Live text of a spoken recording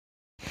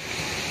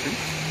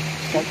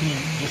Scott, can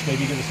you just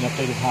maybe give us an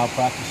update of how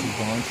practice has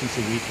gone since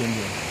the weekend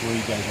and where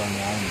you guys are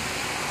now? And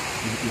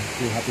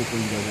you're happy with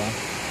where you guys are?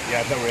 Yeah,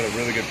 I thought we had a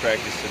really good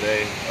practice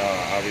today.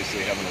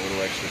 Obviously, having a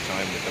little extra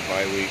time with the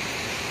bye week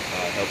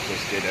helped us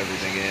get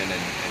everything in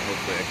and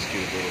hopefully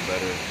execute a little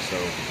better. So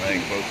I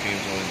think both teams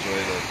will enjoy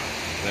the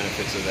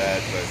benefits of that,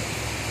 but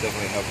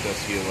definitely helped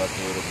us heal up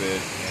a little bit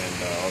and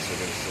also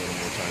give us a little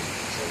more time.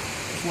 So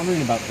just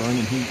wondering about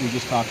Vernon. We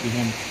just talked to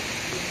him.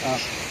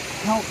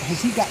 How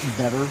has he gotten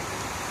better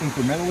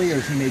incrementally,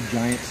 or has he made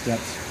giant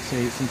steps,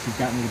 say, since he's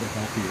gotten a little bit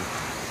healthier?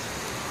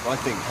 Well, I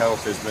think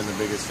health has been the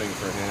biggest thing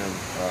for him.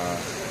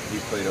 He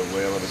played a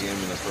whale of a game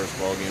in the first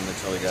ball game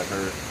until he got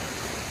hurt.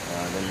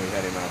 Then we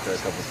had him out there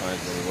a couple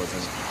times when he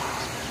wasn't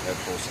at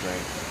full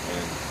strength,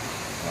 and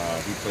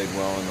he played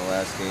well in the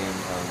last game.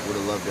 Would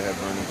have loved to have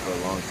Vernon for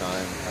a long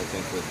time. I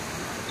think with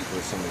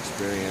some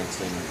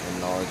experience and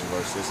knowledge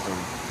of our system,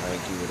 I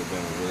think he would have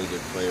been a really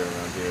good player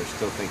around here.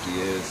 Still think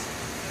he is.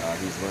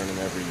 He's learning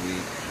every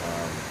week,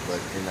 but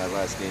in that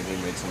last game he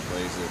made some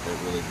plays that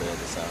really bailed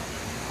us out.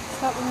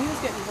 Scott, when he was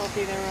getting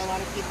healthy, there were a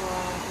lot of people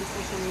on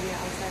social media,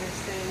 outsiders,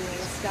 saying that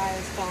the sky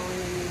is falling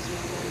in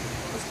Eugene. And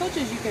as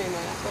coaches, you can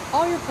ignore that, but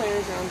all your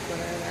players are on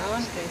Twitter, they're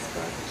on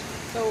Facebook.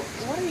 So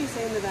what are you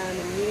saying to them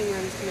in meeting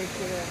rooms to make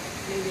sure that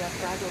maybe a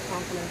fragile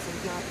confidence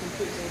is not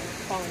completely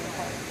falling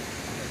apart?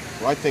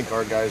 Well, I think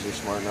our guys are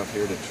smart enough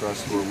here to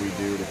trust what we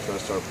do, to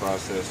trust our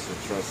process, to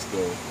trust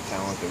the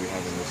talent that we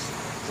have in this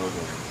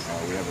program.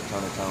 We have a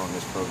ton of talent in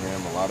this program.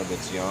 A lot of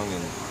it's young,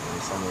 and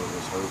some of it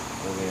was hurt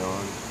early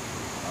on.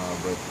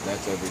 But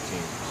that's every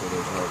team, so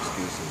there's no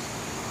excuses.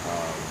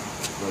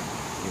 But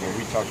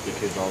we talk to the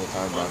kids all the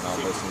time about not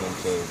listening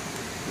to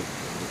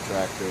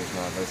detractors,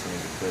 not listening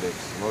to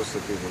critics. Most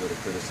of the people that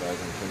are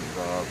criticizing couldn't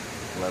draw up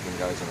 11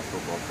 guys on a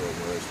football field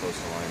where they're supposed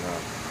to line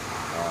up.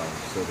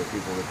 So the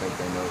people that think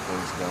they know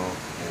things don't,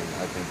 and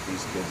I think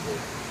these kids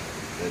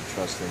that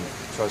trust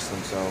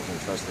themselves and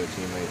trust their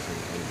teammates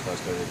and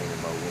trust everything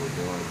about what we're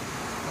doing,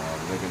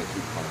 they're going to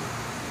keep climbing.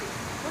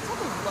 What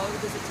type of load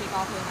does it take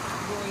off of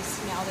Royce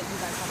now that you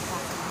guys have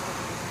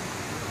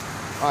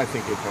confidence? I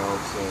think it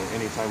helps.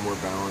 Anytime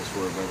we're balanced,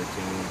 we're a better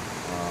team.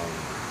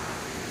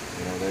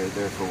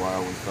 There for a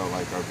while we felt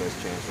like our best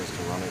chance was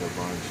to run it a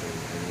bunch,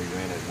 and we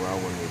ran it well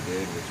when we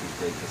did, which was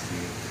great to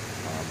see.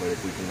 But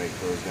if we can make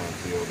throws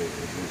downfield, it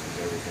loosens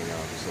everything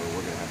up. So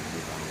we're going to have to be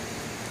balanced.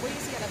 What do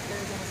you see out of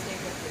Arizona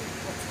State with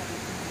blitz heavy?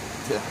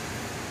 Yeah,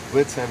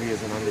 blitz heavy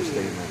is an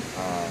understatement.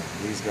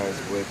 These guys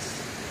blitz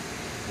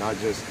not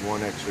just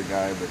one extra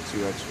guy, but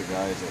two extra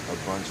guys a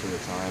bunch of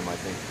the time. I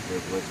think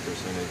their blitz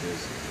percentage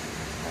is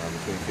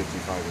between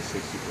 55 and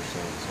 60%.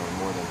 So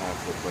more than half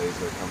the plays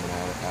they're coming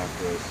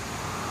after us.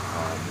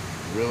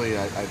 Really,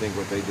 I think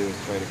what they do is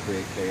try to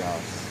create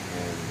chaos,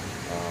 and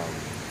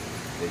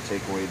they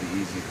take away the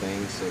easy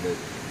things so that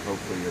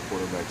hopefully your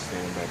quarterback's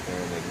standing back there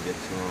and they can get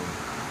to them.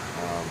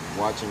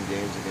 Watching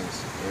games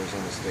against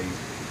Arizona State,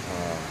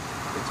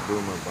 it's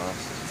boom or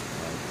bust.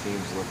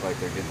 Teams look like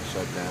they're getting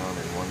shut down,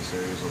 and one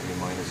series will be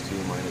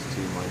 -2,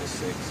 -2,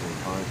 -6 and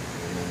punt,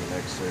 and then the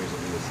next series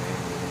will be the same,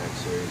 and then the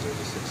next series there's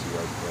a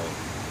 60-yard play.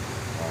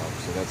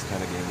 So that's the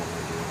kind of game that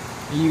we're doing.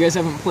 You guys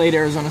haven't played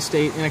Arizona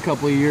State in a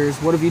couple of years.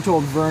 What have you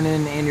told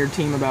Vernon and your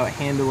team about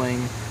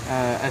handling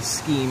a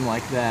scheme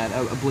like that,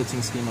 a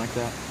blitzing scheme like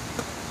that?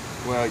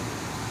 Well,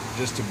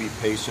 just to be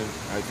patient.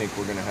 I think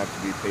we're going to have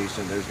to be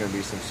patient. There's going to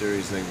be some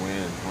series they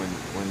win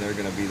when they're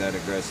going to be that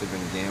aggressive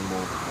and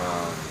gamble.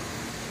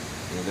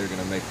 They're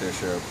going to make their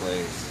share of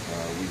plays.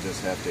 We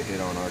just have to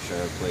hit on our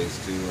share of plays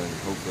too, and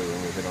hopefully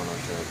when we hit on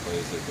our share of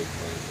plays, they're big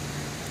plays.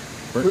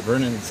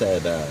 Vernon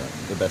said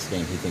the best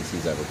game he thinks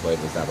he's ever played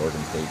was that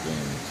Oregon State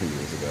game 2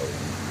 years ago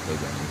when they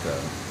went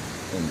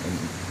and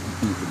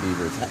beat the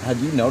Beavers.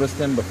 Had you noticed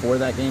him before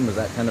that game? Was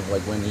that kind of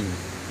like when he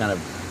kind of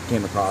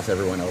came across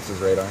everyone else's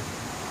radar?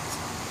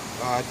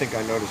 I think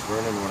I noticed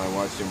Vernon when I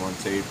watched him on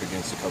tape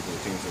against a couple of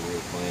teams that we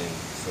were playing.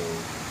 So,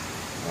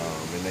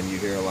 and then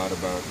you hear a lot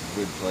about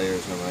good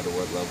players no matter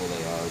what level they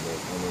are, but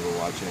when we were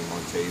watching him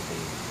on tape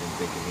and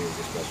thinking he was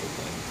a special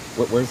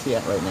player. Where's he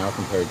at right now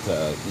compared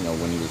to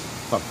when he was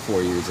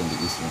 4 years in the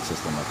Eastern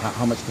system? Like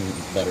how much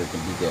better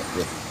can he get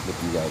with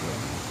you guys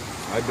right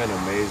now? I've been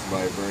amazed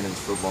by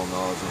Vernon's football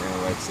knowledge and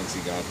intellect since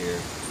he got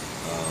here.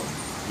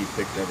 He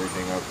picked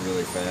everything up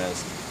really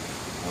fast.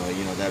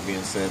 That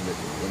being said, that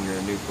when you're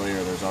a new player,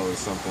 there's always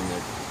something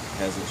that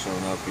hasn't shown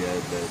up yet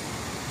that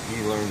he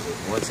learns it.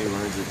 Once he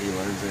learns it, he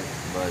learns it.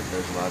 But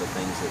there's a lot of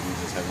things that we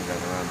just haven't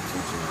gotten around to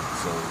teaching him.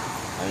 So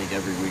I think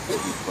every week that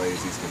he plays,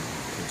 he's going to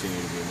continue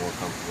to be more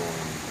comfortable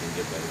and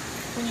get better.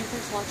 When you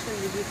first watched him,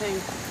 did you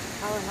think,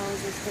 how the hell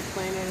is this kid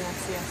playing in an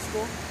FCS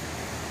school?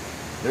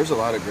 There's a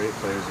lot of great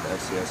players at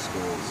FCS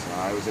schools.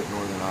 I was at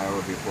Northern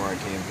Iowa before I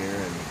came here,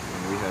 and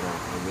we had a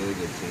really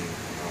good team.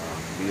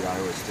 Beat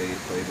Iowa State,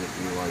 played with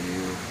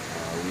BYU.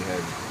 We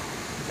had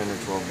 10 or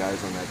 12 guys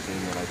on that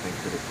team that I think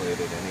could have played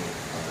at any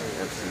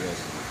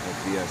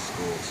FBS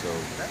school. So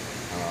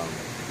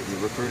the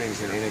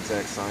recruiting's an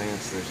inexact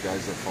science. There's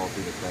guys that fall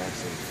through the cracks,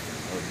 and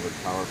with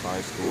Power 5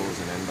 schools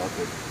and end up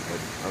at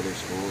other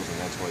schools, and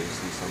that's why you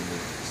see some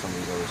of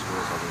these other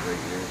schools having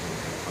great years and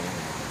playing.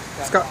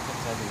 Scott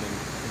hasn't been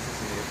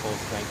consistently at full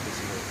strength this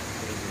year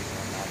for injuries and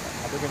whatnot.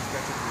 Have there been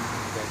stretches where you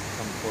think you guys have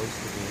come close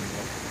to being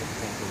at the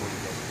potential where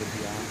you guys could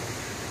be on?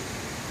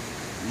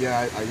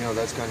 Yeah, you know,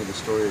 that's kind of the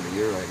story of the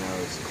year right now.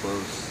 It's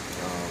close.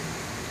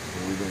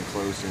 And we've been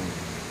close in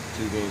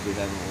 2 games we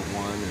haven't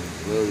won, and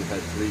really we've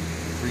had three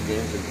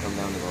games that come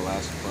down to the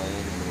last play,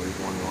 and we've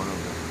won one of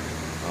them.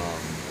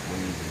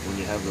 When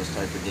you have those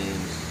type of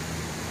games,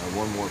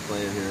 one more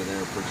player here or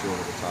there puts you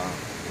over the top,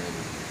 and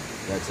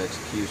that's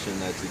execution,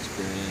 that's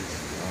experience,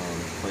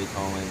 play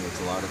calling.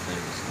 It's a lot of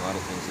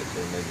things that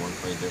could have made one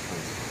play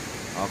difference.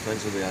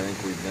 Offensively, I think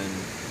we've been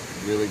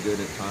really good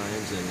at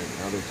times, and at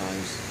other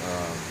times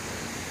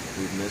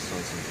we've missed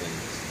on some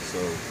things.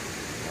 So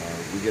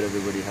we get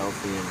everybody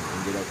healthy and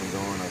get up and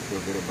going. I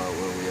feel good about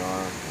where we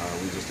are.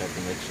 We just have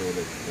to make sure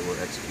that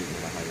we're executing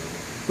at a high level.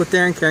 with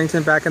Darren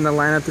Carrington back in the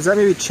lineup, does that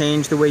maybe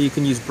change the way you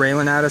can use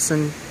Braylon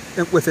Addison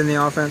within the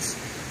offense?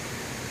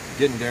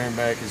 Getting Darren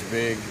back is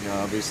big.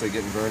 Obviously,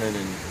 getting Vernon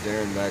and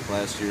Darren back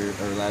last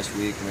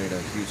week made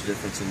a huge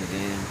difference in the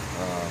game.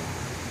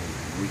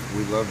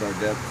 We loved our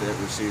depth at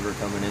receiver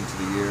coming into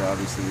the year.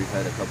 Obviously, we've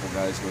had a couple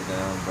guys go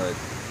down, but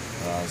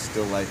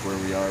still like where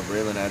we are.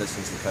 Braylon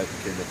Addison's the type of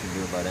kid that can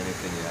do about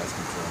anything you ask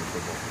him to on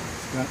football.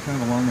 Scott, kind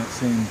of along that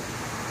same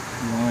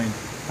line,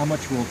 how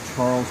much will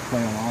Charles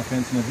play on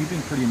offense? And have you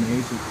been pretty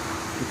amazed at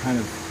the kind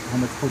of how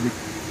much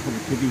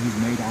productivity he's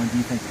made on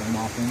defense and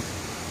offense?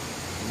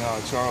 No,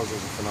 Charles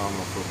is a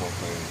phenomenal football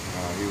player.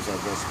 He was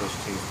our best special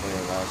teams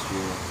player last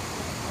year.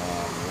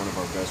 One of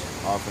our best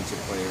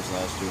offensive players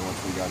last year once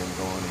we got him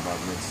going about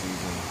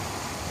mid-season.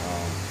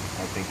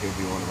 I think he'll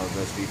be one of our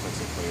best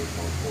defensive players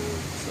going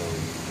forward. So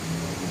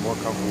the more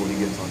comfortable he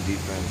gets on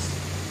defense,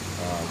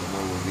 the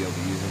more we'll be able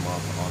to use him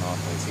on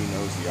offense. He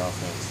knows the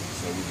offense,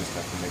 so we just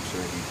have to make sure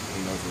he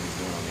knows what he's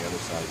doing on the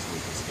other side so we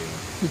can scale him.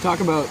 You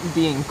talk about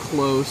being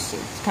close.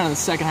 It's kind of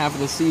the second half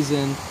of the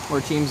season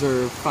where teams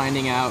are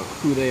finding out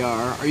who they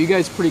are. Are you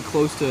guys pretty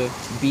close to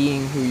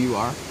being who you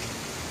are?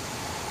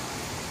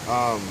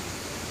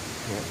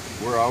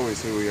 We're always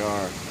who we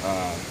are,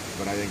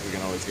 but I think we can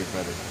always get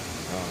better.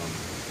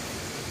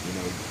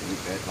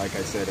 Like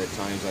I said, at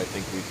times I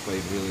think we've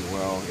played really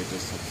well. It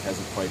just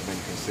hasn't quite been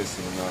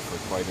consistent enough or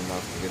quite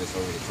enough to get us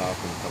over the top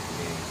in a couple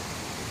games.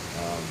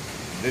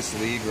 This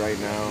league right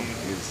now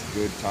is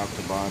good top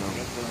to bottom,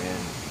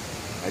 and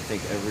I think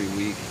every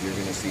week you're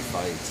going to see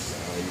fights.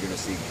 You're going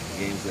to see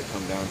games that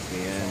come down to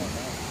the end.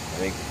 I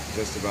think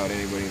just about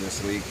anybody in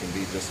this league can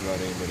beat just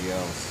about anybody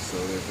else. So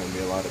there's going to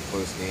be a lot of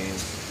close games.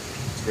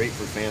 It's great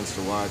for fans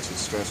to watch.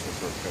 It's stressful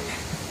for a coach.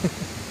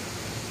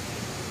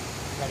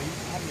 How do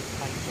you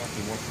find yourself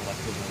being more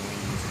selective when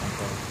you use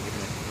tempo,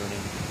 giving it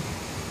Vernon,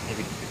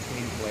 maybe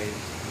between plays,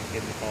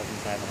 getting the ball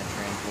inside and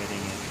translating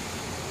and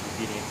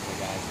repeating it to the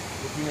guys?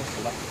 Would you be more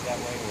selective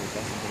that way, or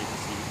doesn't the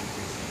agency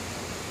increase it?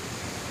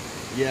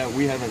 Yeah,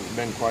 we haven't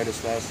been quite as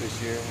fast this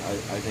year.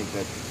 I think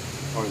that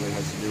partly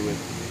has to do with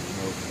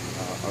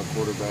our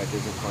quarterback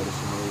isn't quite as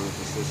familiar with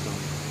the system.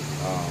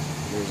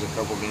 There's a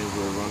couple games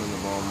where we're running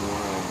the ball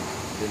more and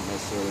didn't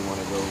necessarily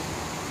want to go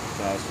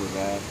fast with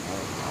that.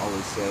 I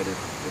always said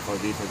if our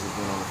defense has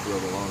been on the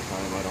field a long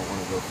time, I don't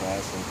want to go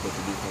fast and put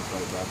the defense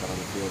right back out on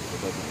the field if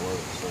it doesn't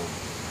work. So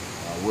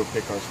we'll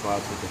pick our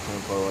spots with the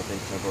tempo. I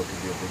think tempo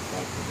could be a big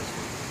factor this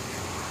week.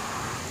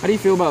 How do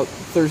you feel about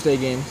Thursday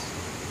games?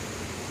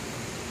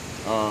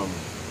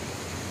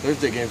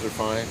 Thursday games are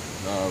fine.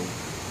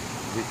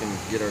 We can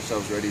get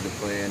ourselves ready to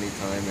play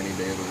anytime, any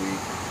day of the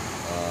week.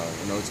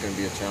 I know it's going to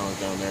be a challenge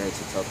down there. It's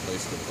a tough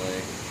place to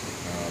play,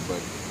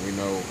 but we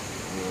know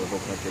we're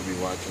hoping to be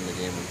watching the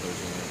game on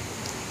Thursday night.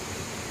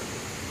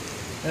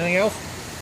 Anything else?